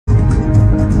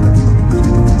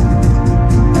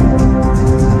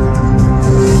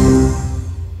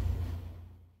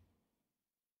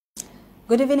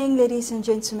Good evening, ladies and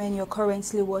gentlemen. You're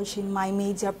currently watching My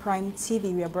Media Prime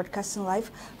TV. We are broadcasting live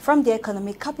from the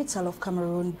economic capital of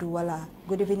Cameroon, Douala.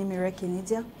 Good evening, Mireille,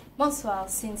 Kennedia. Bonsoir,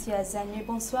 Cynthia, Azanu.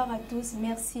 Bonsoir à tous.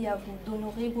 Merci à vous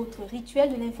d'honorer votre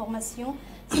rituel de l'information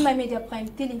sur My Media Prime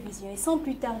Télévision. Et sans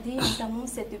plus tarder, entamons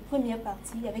cette première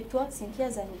partie avec toi, Cynthia,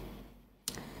 Azanu.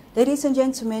 Ladies and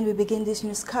gentlemen, we begin this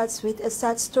newscast with a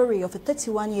sad story of a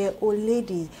 31-year-old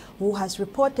lady who has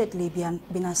reportedly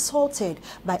been assaulted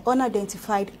by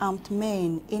unidentified armed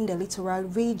men in the littoral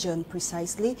region,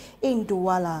 precisely in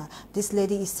Douala. This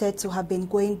lady is said to have been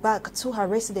going back to her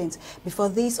residence before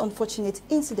this unfortunate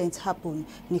incident happened.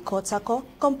 Nicole Tako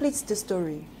completes the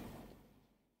story.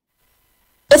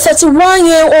 A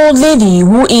 31-year-old lady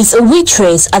who is a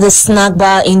waitress at a snack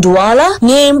bar in Douala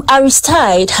named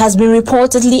Aristide has been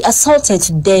reportedly assaulted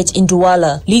to death in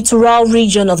Douala, littoral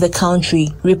region of the country.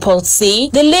 Reports say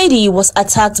the lady was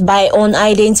attacked by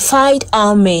unidentified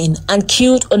armed men and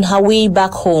killed on her way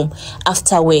back home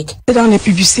after work. Dans les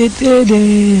publicités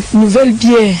des nouvelles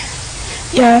bières.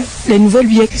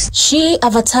 She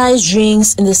advertised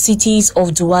drinks in the cities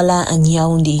of Douala and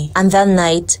Yaoundé, and that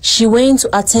night she went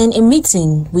to attend a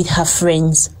meeting with her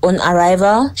friends. On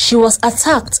arrival, she was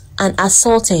attacked and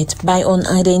assaulted by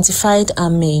unidentified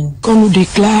men.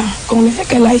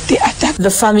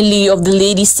 The family of the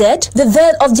lady said the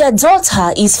death of their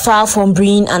daughter is far from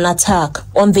being an attack.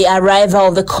 On the arrival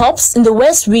of the cops in the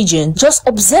West region, just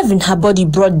observing her body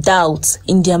brought doubt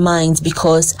in their minds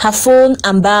because her phone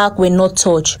and bag were not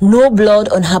touched, no blood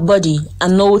on her body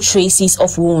and no traces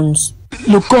of wounds.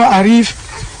 When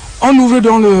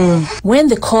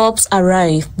the cops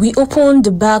arrived, we opened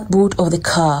the back boot of the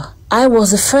car. I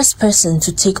was the first person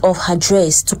to take off her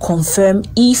dress to confirm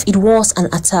if it was an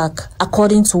attack,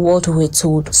 according to what we were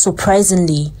told.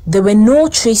 Surprisingly, there were no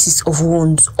traces of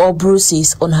wounds or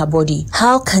bruises on her body.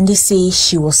 How can they say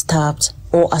she was stabbed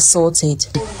or assaulted?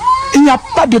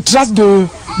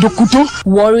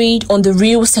 Worried on the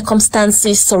real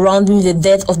circumstances surrounding the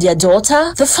death of their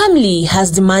daughter, the family has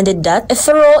demanded that a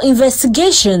thorough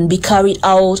investigation be carried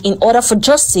out in order for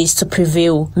justice to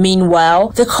prevail.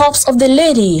 Meanwhile, the corpse of the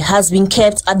lady has been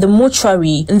kept at the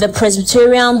mortuary in the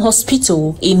Presbyterian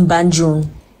Hospital in Banjul.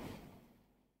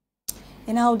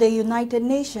 And now the United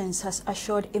Nations has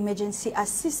assured emergency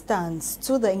assistance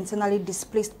to the internally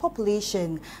displaced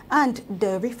population and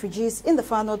the refugees in the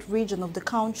far north region of the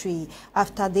country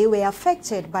after they were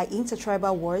affected by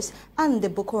intertribal wars and the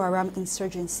Boko Haram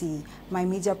insurgency. My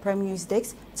Media Prime News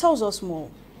Desk tells us more.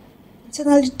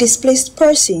 Internally displaced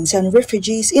persons and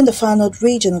refugees in the far north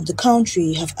region of the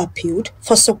country have appealed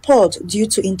for support due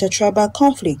to intertribal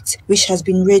conflict, which has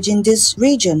been raging in this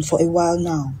region for a while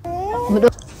now.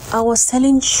 I was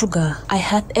selling sugar. I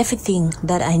had everything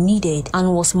that I needed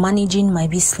and was managing my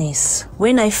business.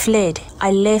 When I fled,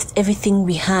 I left everything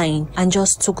behind and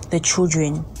just took the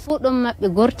children.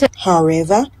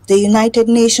 However, the United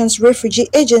Nations Refugee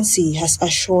Agency has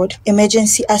assured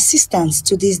emergency assistance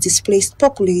to this displaced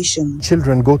population.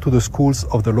 Children go to the schools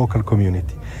of the local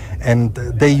community and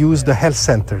they use the health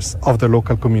centers of the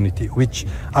local community, which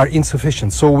are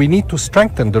insufficient. So we need to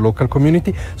strengthen the local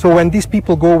community. So when these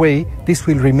people go away, this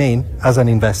will remain as an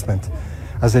investment,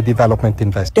 as a development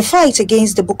investment. The fight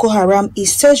against the Boko Haram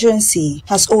insurgency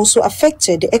has also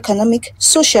affected the economic,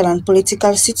 social and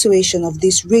political situation of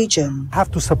this region. We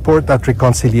have to support that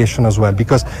reconciliation as well,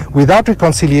 because without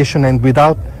reconciliation and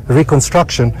without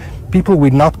reconstruction, people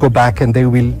will not go back and it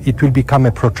will become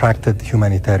a protracted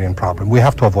humanitarian problem. We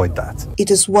have to avoid that. It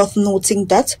is worth noting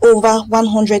that over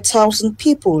 100,000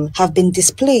 people have been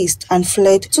displaced and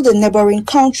fled to the neighboring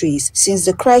countries since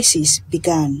the crisis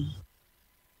began.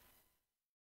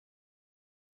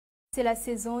 C'est la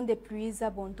saison des pluies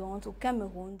abondantes au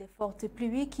Cameroun, des fortes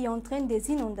pluies qui entraînent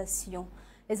des inondations.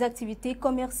 Les activités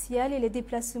commerciales et les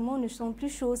déplacements ne sont plus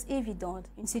chose évidente.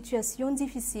 Une situation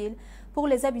difficile pour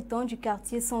les habitants du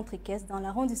quartier centre-équestre dans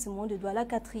l'arrondissement de Douala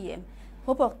 4e.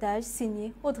 Reportage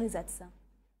signé Audrey Zatsa.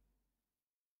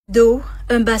 D'eau,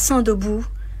 un bassin de boue,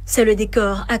 c'est le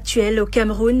décor actuel au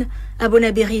Cameroun, à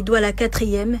Bonabéry, Douala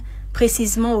 4e,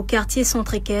 précisément au quartier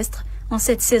centre-équestre, en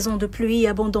cette saison de pluie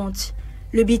abondante.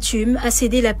 Le bitume a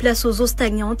cédé la place aux eaux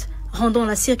stagnantes, rendant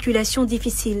la circulation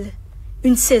difficile.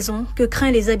 Une saison que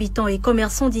craignent les habitants et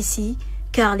commerçants d'ici,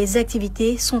 car les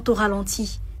activités sont au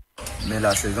ralenti. Mais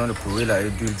la saison de pluie là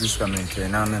est dure jusqu'à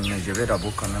maintenant, mais je vais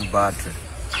d'abord quand même battre.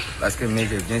 Parce que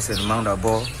je viens seulement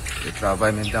d'abord, je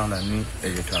travaille même dans la nuit et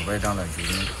je travaille dans la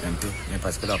journée un peu. Mais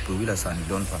parce que la pluie là, ça ne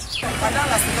donne pas. Pendant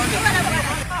la saison de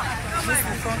pluie, nous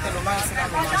souffrons tellement ici dans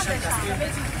le marché parce que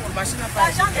le marché n'a pas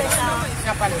les engrais, il n'y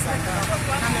a pas les engrais,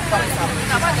 on n'a même pas les engrais.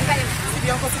 Si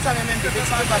bien que si tu as même des bêtises,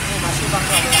 tu vas au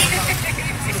marché,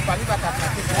 pas, lui va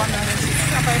t'attraper. Toi-même, si tu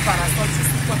n'as pas un parasol, tu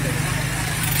suis toi tellement.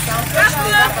 Ça empêche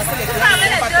les gens parce que les gens ne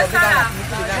vont pas tomber dans la pluie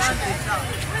pour les acheter.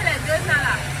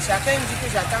 Chacun me dit que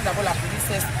j'attends d'abord la pluie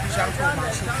cesse, puis j'entre au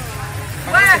marché.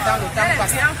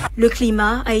 Le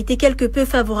climat a été quelque peu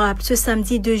favorable ce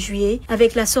samedi 2 juillet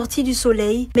avec la sortie du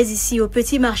soleil, mais ici au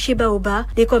petit marché Baoba,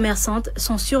 les commerçantes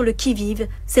sont sur le qui-vive.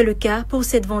 C'est le cas pour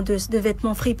cette vendeuse de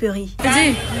vêtements friperie.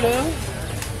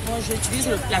 Moi, j'utilise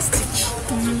le plastique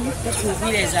pour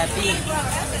couvrir les abeilles.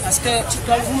 Parce que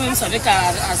vous-même savez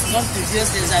qu'à saison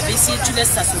pluvieuse, les abeilles, si tu laisses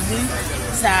ça se mouiller,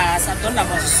 ça donne la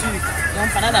moisissure.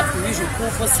 Donc pendant la pluie, je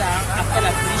couvre ça. Après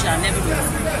la pluie, j'enlève le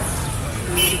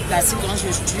plastique. Donc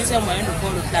j'utilise un moyen de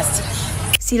couvrir le plastique.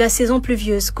 Si la saison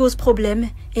pluvieuse cause problème,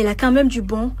 elle a quand même du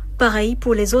bon. Pareil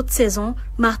pour les autres saisons,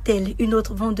 martèle une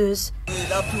autre vendeuse.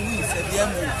 La pluie, c'est bien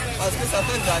bon, parce que ça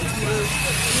fait grandir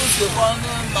tout ce qu'on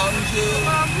mange,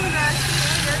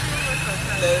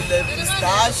 les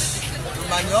pistaches, le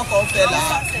manioc qu'on fait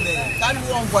là. Mais quand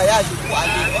nous on voyage pour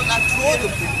aller, on a trop de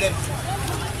problèmes.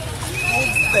 Pour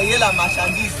payer la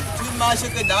marchandise, tu marches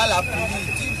que dans la pluie,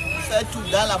 tu fais tout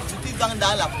dans la pluie, tu vends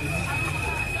dans la pluie.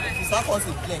 C'est ça qu'on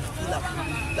se plaint pour la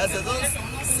pluie. La saison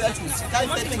sèche aussi, quand il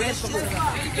fait très chaud,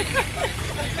 tu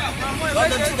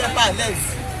n'es pas à l'aise.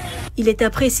 Il est à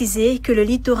préciser que le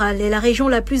littoral est la région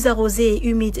la plus arrosée et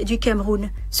humide du Cameroun.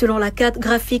 Selon la carte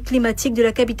graphique climatique de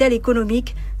la capitale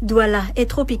économique, Douala est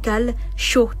tropicale,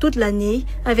 chaud toute l'année,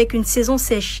 avec une saison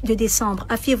sèche de décembre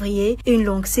à février et une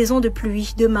longue saison de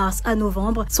pluie de mars à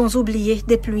novembre, sans oublier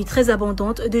des pluies très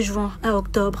abondantes de juin à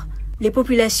octobre. Les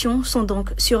populations sont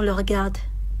donc sur leur garde.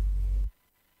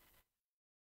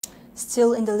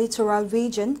 Still in the littoral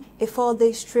region, a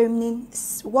 4-day training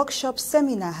workshop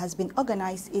seminar has been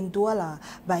organized in Douala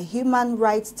by Human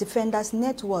Rights Defenders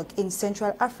Network in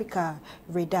Central Africa,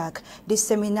 REDAC. This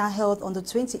seminar, held on the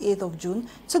 28th of June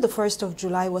to the 1st of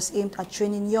July, was aimed at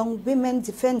training young women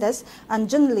defenders and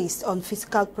journalists on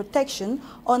physical protection,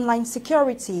 online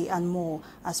security, and more,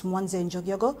 as Mwanze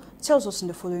Njogyogo tells us in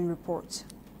the following report.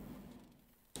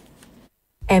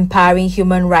 Empowering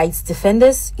human rights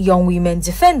defenders, young women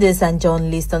defenders and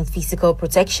journalists on physical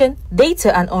protection,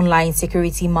 data and online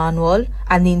security manual,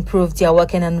 and improve their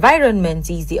working environment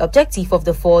is the objective of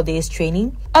the 4 days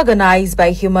training organized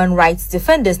by Human Rights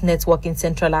Defenders Network in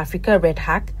Central Africa,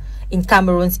 REDHAC, in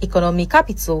Cameroon's economic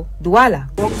capital, Douala.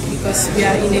 Because we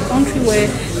are in a country where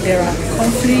there are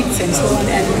conflicts and so on,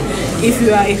 and if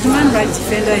you are a human rights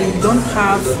defender and you don't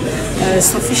have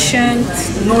sufficient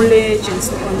knowledge and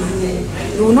so on,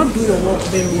 you will not do your work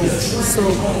very well. So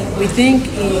we think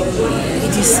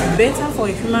it is better for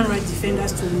human rights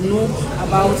defenders to know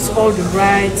about all the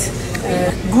rights,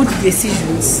 good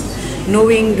decisions,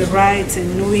 knowing the rights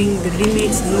and knowing the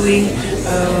limits, knowing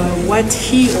what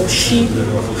he or she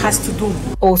has to do.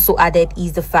 Also added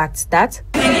is the fact that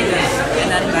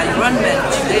an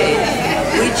environment today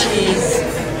which is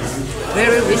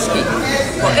very risky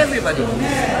for everybody,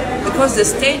 because the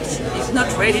state is not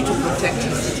ready to protect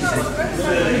its citizens,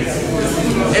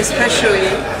 especially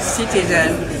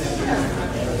citizens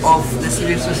of the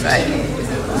civil society.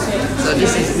 So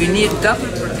we need double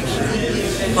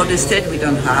protection for the state we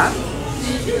don't have,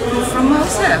 from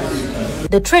ourselves.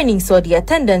 The training saw the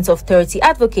attendance of 30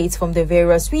 advocates from the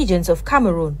various regions of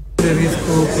Cameroon.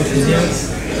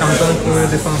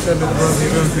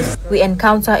 We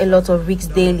encounter a lot of risks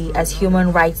daily as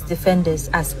human rights defenders,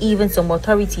 as even some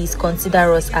authorities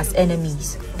consider us as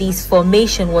enemies. This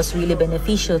formation was really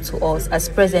beneficial to us, as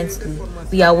presently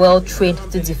we are well trained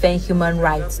to defend human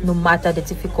rights no matter the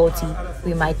difficulty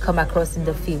we might come across in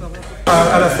the field.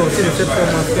 À la sortie de cette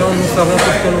formation, nous savons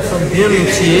que nous sommes bien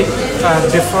outillés à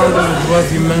défendre les droits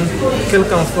humains, quelles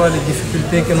qu'en soient les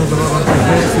difficultés que nous allons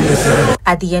rencontrer sur le terrain.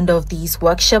 At the end of this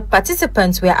workshop,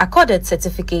 participants were accorded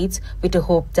certificates with the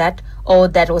hope that all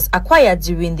that was acquired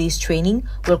during this training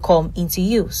will come into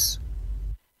use.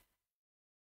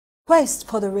 Quest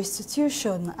for the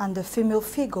restitution and the female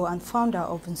figure and founder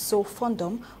of Nso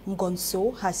Fondom,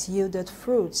 Ngonso, has yielded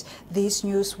fruits. This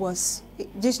news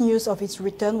of its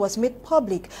return was made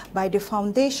public by the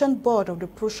Foundation Board of the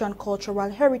Prussian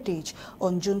Cultural Heritage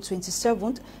on June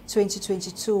 27,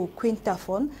 2022.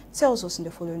 Quintafon tells us in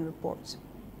the following report.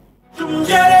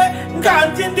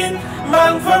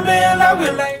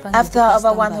 After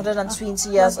over 120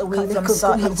 years away from its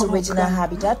original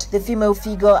habitat, the female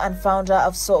figure and founder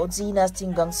of So'o dynasty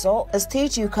Ngongso, a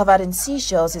statue covered in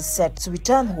seashells, is set to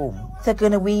return home.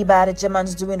 Taken away by the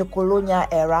Germans during the colonial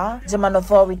era, German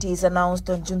authorities announced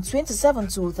on June 27,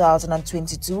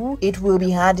 2022, it will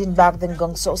be handing back the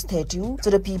Ngongso statue to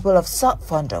the people of South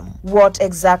Fondom. What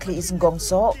exactly is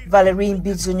Ngongso? Valerine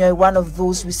Bizunyo, one of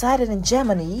those residing in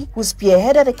Germany, who who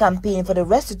spearheaded a campaign for the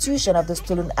restitution of the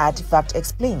stolen artifact,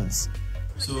 explains.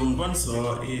 So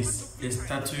Ngonso is a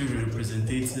statue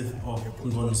representative of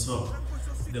Ngonso,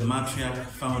 the matriarch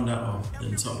founder of the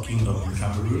Nso Kingdom in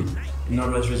Cameroon, in the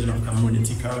northwest region of Cameroon, the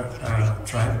Tikar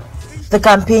tribe. The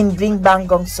campaign Bring Back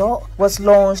Ngonso was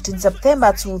launched in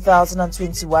September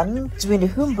 2021 during the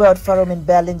Humboldt Forum in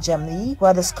Berlin, Germany,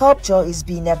 where the sculpture is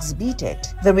being exhibited.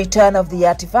 The return of the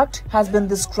artifact has been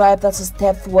described as a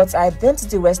step towards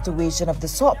identity restoration of the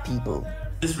Sot people.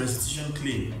 This restitution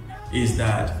claim is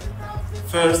that,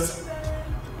 first,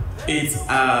 it's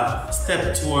a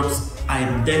step towards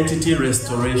identity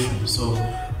restoration. So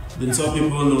the Nso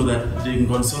people know that the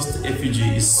Ngonso's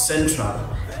effigy is central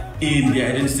in the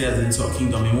identity as the Nso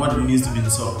Kingdom, in what it means to be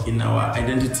Nso, in our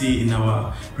identity, in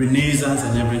our renaissance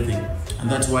and everything. And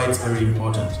that's why it's very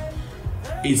important.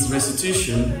 Its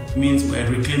restitution means we're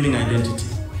reclaiming identity.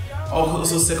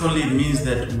 Also, secondly, it means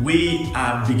that we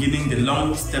are beginning the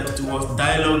long step towards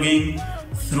dialoguing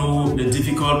through the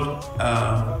difficult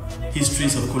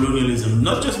histories of colonialism,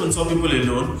 not just for Nso people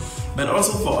alone, but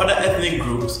also for other ethnic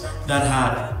groups that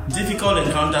had difficult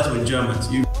encounters with Germans.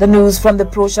 The news from the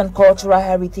Prussian cultural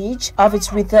heritage of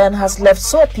its return has left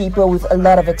Sot people with a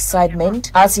lot of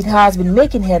excitement, as it has been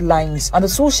making headlines on the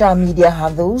social media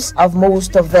handles of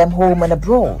most of them home and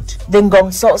abroad. The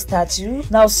Ngonso statue,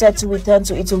 now set to return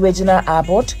to its original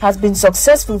abode, has been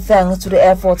successful thanks to the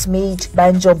efforts made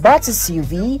by Njobati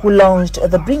Sylvie, who launched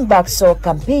the Bring Back Sot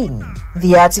campaign.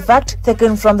 The artifact,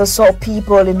 taken from the Sot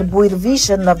people in the Bui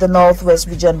division of the northwest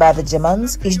region by the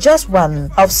Germans, is just one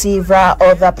of several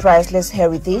other priceless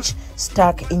heritage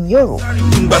stuck in Europe.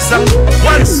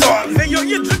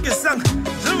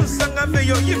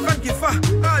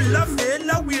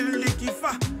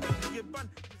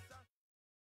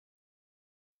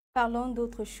 Parlons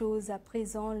d'autre chose à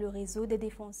présent. Le réseau des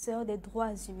défenseurs des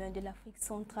droits humains de l'Afrique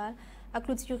centrale a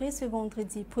clôturé ce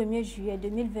vendredi 1er juillet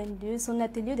 2022 son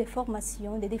atelier de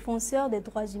formation des défenseurs des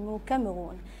droits humains au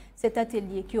Cameroun. Cet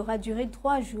atelier, qui aura duré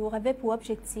 3 jours, avait pour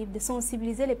objectif de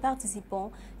sensibiliser les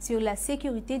participants sur la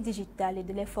sécurité digitale et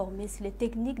de les former sur les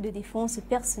techniques de défense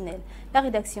personnelle. La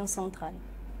rédaction centrale.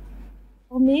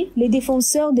 Former les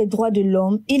défenseurs des droits de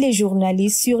l'homme et les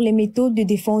journalistes sur les méthodes de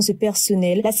défense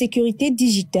personnelle, la sécurité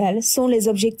digitale sont les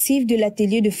objectifs de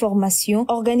l'atelier de formation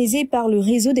organisé par le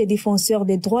réseau des défenseurs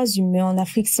des droits humains en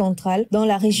Afrique centrale dans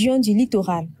la région du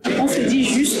littoral. On se dit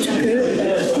juste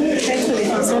que pour être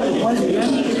défenseur des droits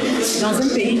humains dans un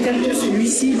pays tel que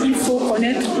celui-ci, il faut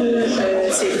connaître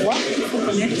ses droits, il faut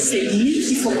connaître ses limites,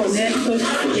 il faut connaître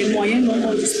les moyens dont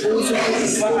on dispose pour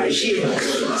pouvoir agir.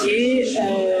 Et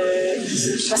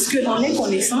parce que dans les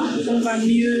connaissances, on va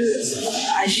mieux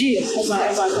agir, on va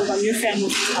mieux faire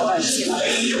notre travail. C'est la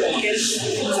raison pour laquelle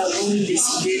nous avons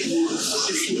décidé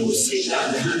de financer.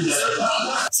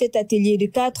 Cet atelier de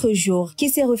 4 jours, qui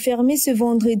s'est refermé ce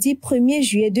vendredi 1er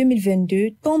juillet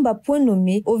 2022, tombe à point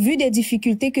nommé au vu des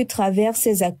difficultés que traversent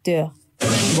ces acteurs.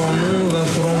 Bon, nous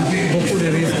encourons beaucoup de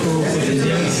risques au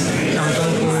quotidien en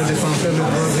tant que défenseur de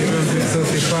droits humains, puisque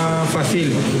ce n'est pas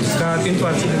facile. Car une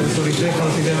partie des autorités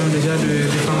considèrent déjà les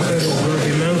défenseurs des droits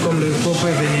humains comme leurs propres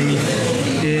ennemis.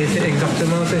 Et c'est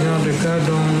exactement ce genre de cas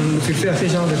dont nous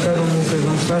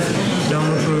faisons face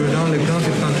dans les grands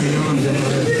septentrions en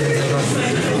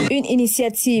général. Une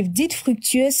initiative dite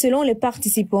fructueuse selon les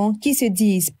participants qui se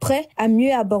disent prêts à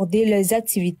mieux aborder leurs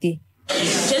activités.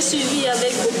 J'ai suivi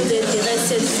avec beaucoup d'intérêt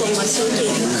cette formation qui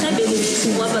est très bénéfique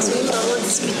pour moi parce que nous avons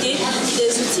discuté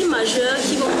des outils majeurs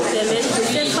qui vont nous permettre de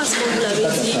faire face, comme vous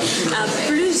l'avez dit, à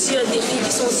plusieurs défis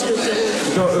qui sont sur le terrain.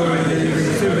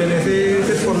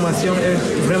 Cette formation est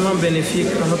vraiment bénéfique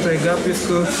à notre égard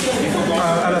puisque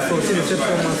à la sortie de cette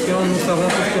formation, nous savons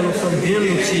que nous sommes bien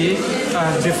outillés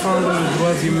à défendre les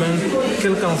droits humains,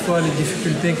 quelles qu'en soient les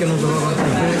difficultés que nous avons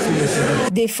rencontrées sur le terrain.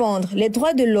 Défendre les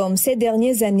droits de l'homme ces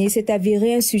dernières années s'est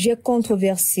avéré un sujet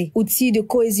controversé. Outil de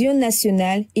cohésion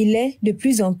nationale, il est de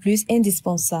plus en plus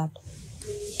indispensable.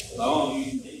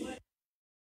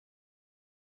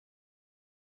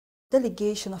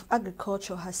 Delegation of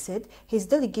Agriculture has said his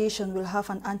delegation will have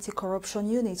an anti-corruption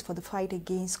unit for the fight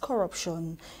against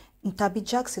corruption. Ntabi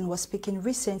Jackson was speaking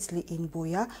recently in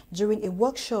Buea during a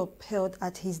workshop held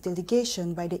at his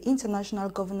delegation by the International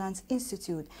Governance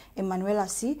Institute. Emmanuel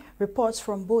Assi reports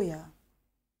from Buea.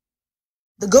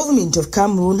 The government of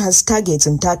Cameroon has targets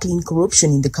on tackling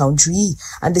corruption in the country,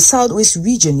 and the southwest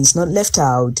region is not left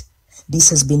out. This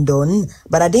has been done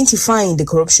by identifying the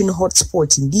corruption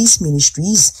hotspots in these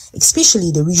ministries,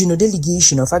 especially the regional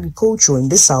delegation of agriculture in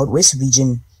the southwest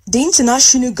region. The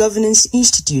International Governance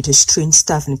Institute has trained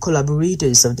staff and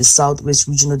collaborators of the Southwest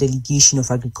Regional Delegation of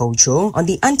Agriculture on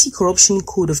the Anti-Corruption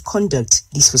Code of Conduct.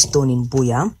 This was done in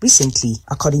Boya recently.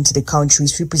 According to the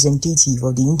country's representative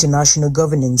of the International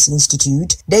Governance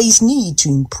Institute, there is need to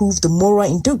improve the moral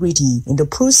integrity in the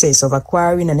process of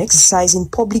acquiring and exercising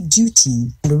public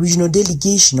duty. The Regional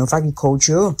Delegation of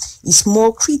Agriculture is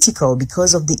more critical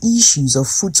because of the issues of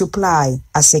food supply.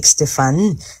 Asek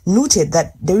Stefan noted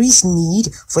that there is need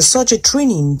for such a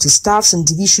training to staffs and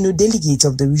divisional delegates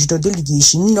of the Regional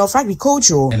Delegation of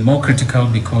Agriculture. And more critical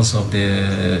because of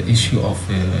the issue of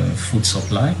food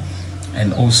supply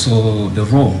and also the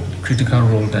critical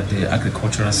role that the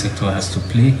agricultural sector has to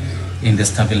play in the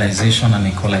stabilization and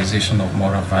equalization of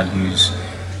moral values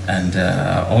and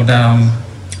other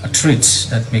traits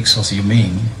that makes us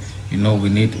humane. You know, we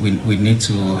need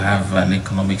to have an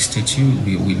economic statute,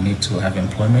 we need to have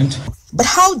employment. But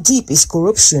how deep is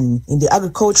corruption in the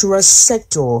agricultural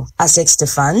sector? Asek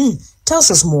Stefan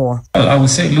tells us more. Well, I would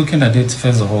say looking at it,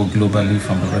 first of all, globally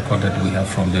from the record that we have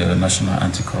from the National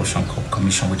Anti-Corruption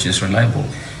Commission, which is reliable,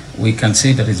 we can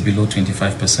say that it's below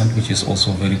 25%, which is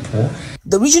also very poor.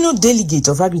 The Regional Delegate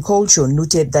of Agriculture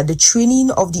noted that the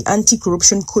training of the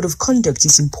Anti-Corruption Code of Conduct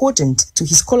is important to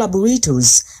his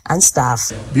collaborators and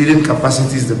staff. Building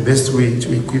capacity is the best way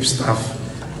to equip staff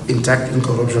in tackling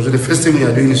corruption. So the first thing we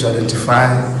are doing is to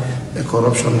identify the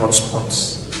corruption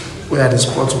hotspots. Where are the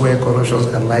spots where corruptions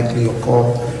are likely to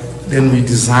occur? Then we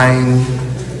design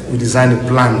a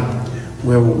plan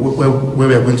where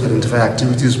we are going to identify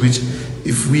activities which,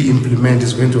 if we implement,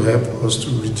 is going to help us to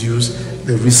reduce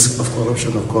the risk of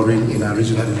corruption occurring in our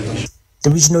regional delegation. The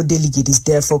regional delegate is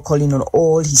therefore calling on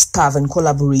all his staff and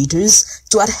collaborators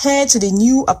to adhere to the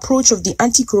new approach of the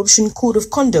Anti-Corruption Code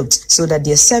of Conduct so that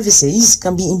their services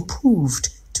can be improved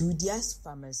to their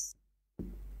farmers.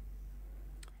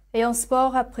 Et en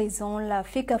sport, à présent, la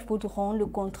FECAFOOT rend le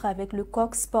contrat avec le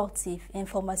coq sportif.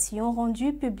 Information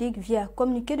rendue publique via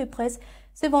communiqué de presse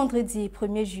ce vendredi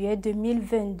 1er juillet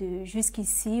 2022.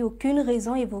 Jusqu'ici, aucune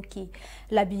raison évoquée.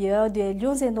 L'habilleur des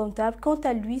Lions Indomptables, quant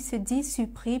à lui, se dit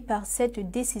surpris par cette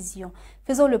décision.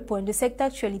 Faisons le point de cette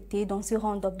actualité dans ce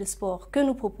round-up de sport que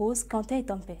nous propose Quentin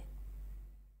Etampé.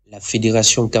 La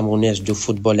Fédération camerounaise de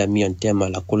football a mis un terme à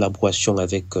la collaboration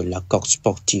avec l'accord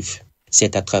sportif.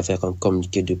 C'est à travers un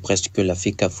communiqué de presse que la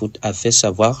FECAFOOT a fait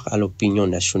savoir à l'opinion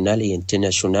nationale et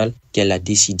internationale qu'elle a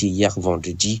décidé hier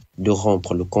vendredi de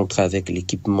rompre le contrat avec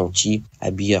l'équipementier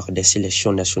habilleur des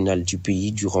sélections nationales du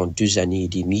pays durant 2 années et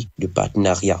demie de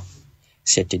partenariat.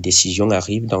 Cette décision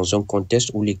arrive dans un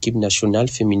contexte où l'équipe nationale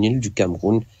féminine du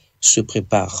Cameroun se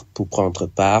prépare pour prendre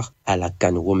part à la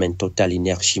CAN Women Total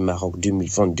Energy Maroc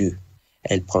 2022.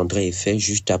 Elle prendrait effet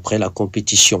juste après la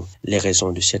compétition. Les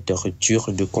raisons de cette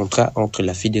rupture de contrat entre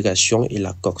la fédération et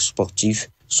l'accord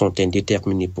sportif sont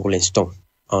indéterminées pour l'instant.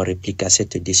 En réplique à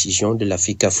cette décision de la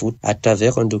FECAFOOT, à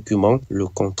travers un document, le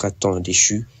contractant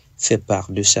déchu fait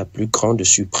part de sa plus grande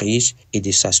surprise et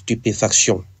de sa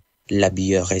stupéfaction.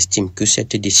 L'habilleur estime que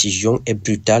cette décision est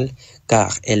brutale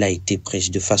car elle a été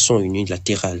prise de façon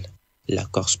unilatérale.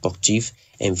 L'accord sportif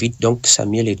invite donc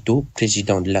Samuel Eto'o,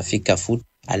 président de la FECAFOOT,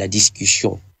 à la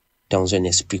discussion, dans un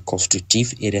esprit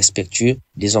constructif et respectueux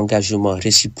des engagements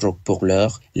réciproques pour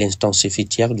l'heure. L'instance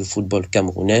fêtière du football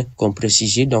camerounais, comme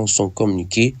précisé dans son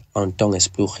communiqué, entend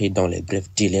explorer dans les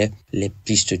brefs délais les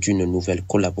pistes d'une nouvelle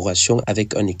collaboration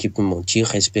avec un équipementier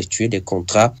respectueux des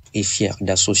contrats et fier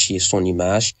d'associer son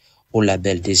image au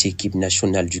label des équipes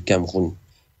nationales du Cameroun.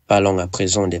 Parlons à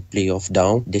présent des playoffs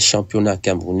down des championnats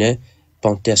camerounais.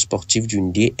 Panthère sportive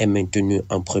d'Undé est maintenu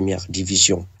en première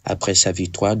division après sa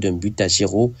victoire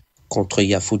d'1-0 contre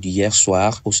Yafoud hier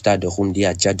soir au stade Roundé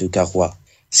à Dia de Garoua.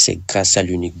 C'est grâce à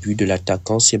l'unique but de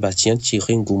l'attaquant Sébastien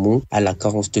Thierry-Ngoumou à la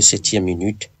 47e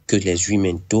minute que les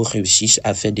Huimento réussissent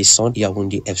à faire descendre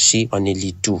Yaoundé FC en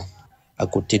Elite 2. À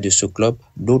côté de ce club,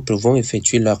 d'autres vont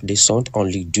effectuer leur descente en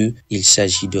Ligue 2. Il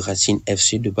s'agit de Racine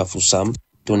FC de Bafoussam,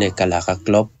 Tonnerre Kalara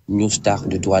Club, New Star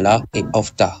de Douala et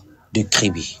Ofta de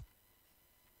Kribi.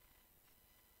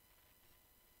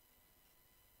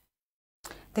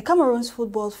 The Cameroon's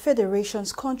Football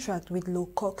Federation's contract with Le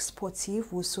Coq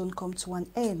Sportif will soon come to an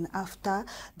end after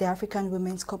the African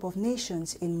Women's Cup of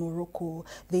Nations in Morocco.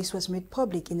 This was made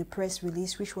public in a press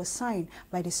release which was signed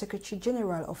by the Secretary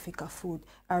General of FECAFOOT.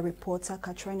 Our reporter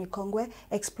Katrine Kongwe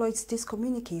exploits this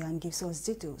communique and gives us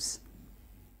details.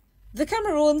 The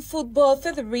Cameroon Football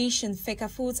Federation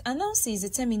FECAFOOT announces the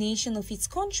termination of its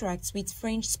contract with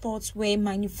French sportswear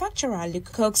manufacturer Le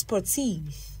Coq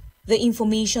Sportif. The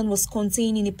information was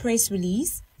contained in a press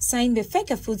release signed by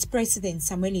FECAFOOT's president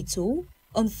Samuel Eto'o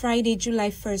on Friday, July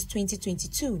 1,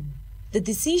 2022. The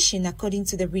decision, according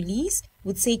to the release,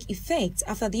 would take effect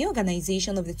after the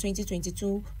organization of the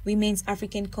 2022 Women's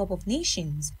African Cup of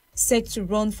Nations, set to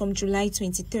run from July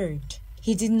 23rd.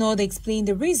 He did not explain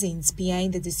the reasons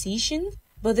behind the decision,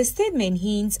 but the statement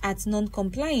hints at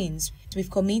non-compliance with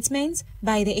commitments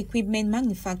by the equipment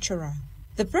manufacturer.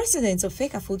 The president of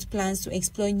FECAFOOT plans to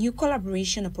explore new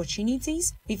collaboration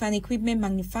opportunities with an equipment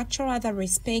manufacturer that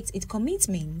respects its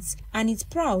commitments and is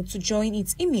proud to join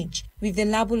its image with the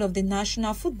label of the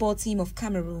national football team of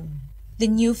Cameroon. The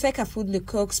new FECAFOOT Le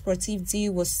Coq Sportif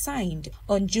deal was signed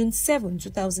on June 7,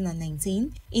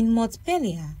 2019 in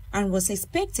Montpellier and was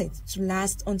expected to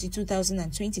last until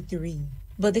 2023.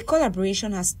 But the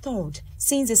collaboration has stalled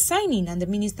since the signing, and the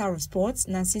Minister of Sports,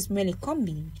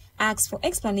 Mireille, asked for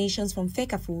explanations from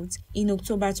FECAFOOT in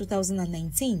October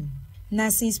 2019.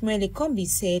 Mireille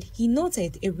said he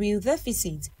noted a real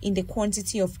deficit in the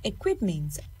quantity of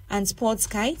equipment and sports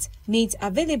kits made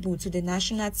available to the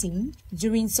national team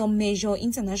during some major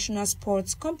international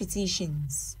sports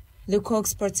competitions. Le Coq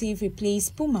Sportif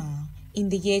replaced Puma in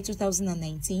the year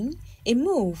 2019, a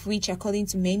move which, according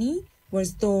to many,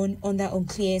 was done under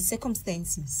unclear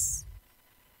circumstances.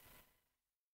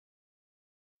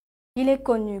 Il est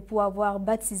connu pour avoir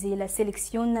baptisé la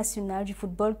sélection nationale du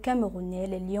football camerounais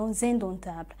les Lions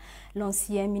indomptables.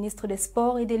 L'ancien ministre des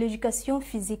Sports et de l'Éducation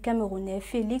physique camerounais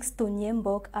Félix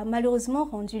Tonyembok a malheureusement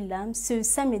rendu l'âme ce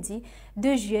samedi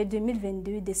 2 juillet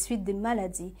 2022 des suites de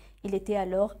maladies. Il était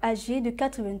alors âgé de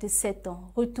 87 ans.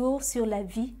 Retour sur la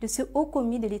vie de ce haut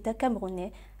commis de l'État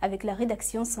camerounais avec la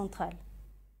rédaction centrale.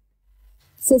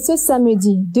 C'est ce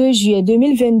samedi 2 juillet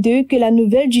 2022 que la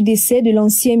nouvelle du décès de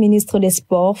l'ancien ministre des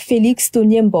Sports, Félix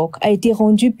Tonyembok, a été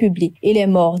rendue publique. Il est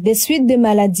mort des suites de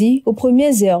maladies aux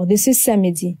premières heures de ce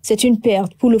samedi. C'est une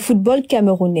perte pour le football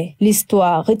camerounais.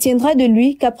 L'histoire retiendra de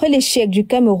lui qu'après l'échec du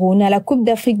Cameroun à la Coupe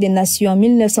d'Afrique des Nations en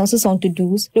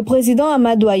 1972, le président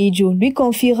Amadou Ahidjo lui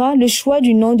confiera le choix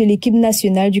du nom de l'équipe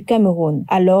nationale du Cameroun.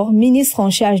 Alors, ministre en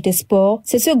charge des sports,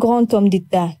 c'est ce grand homme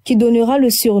d'État qui donnera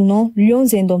le surnom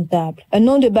Lions indomptables. Un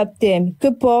nom de baptême que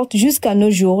porte jusqu'à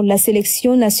nos jours la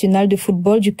sélection nationale de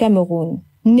football du Cameroun.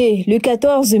 Né le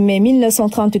 14 mai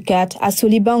 1934 à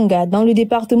Solibanga, dans le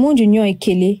département d'Union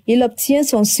Ekele, il obtient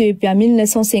son CEP en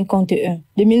 1951.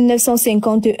 De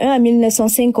 1951 à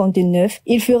 1959,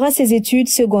 il fera ses études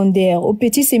secondaires au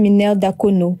petit séminaire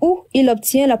d'Akono, où il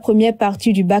obtient la première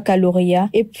partie du baccalauréat,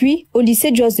 et puis au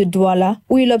lycée Jos de Douala,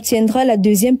 où il obtiendra la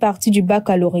deuxième partie du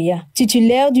baccalauréat.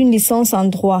 Titulaire d'une licence en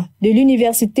droit de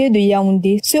l'université de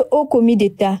Yaoundé, ce haut commis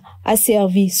d'État a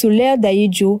servi sous l'ère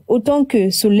d'Ahidjo autant que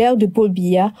sous l'ère de Paul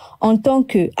Biya en tant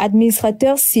que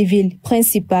administrateur civil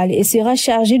principal et sera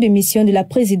chargé de mission de la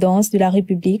présidence de la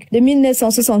République de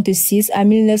 1966 à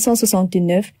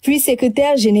 1969, puis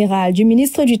secrétaire général du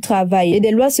ministre du Travail et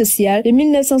des Lois sociales de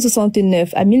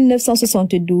 1969 à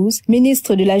 1972,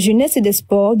 ministre de la Jeunesse et des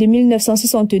Sports de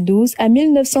 1972 à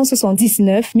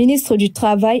 1979, ministre du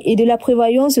Travail et de la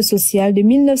Prévoyance sociale de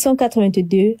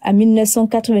 1982 à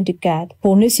 1984,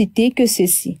 pour ne citer que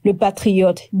ceci. Le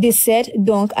patriote décède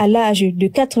donc à l'âge de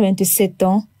 87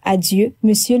 ans. Adieu,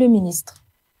 monsieur le ministre.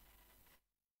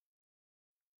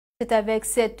 C'est avec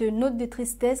cette note de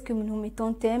tristesse que nous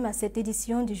mettons thème à cette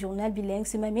édition du journal bilingue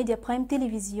sur Media Prime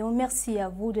Télévision. Merci à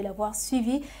vous de l'avoir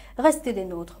suivi. Restez des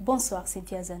nôtres. Bonsoir,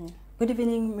 Cynthia, Azanu. Good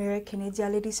evening, Mireille, Kennedia.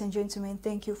 Ladies and gentlemen,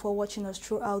 thank you for watching us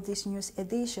throughout this news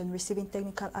edition, receiving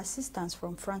technical assistance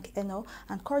from Frank Eno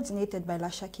and coordinated by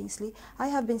Lasha Kingsley. I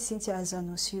have been Cynthia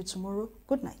Azanu. See you tomorrow.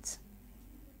 Good night.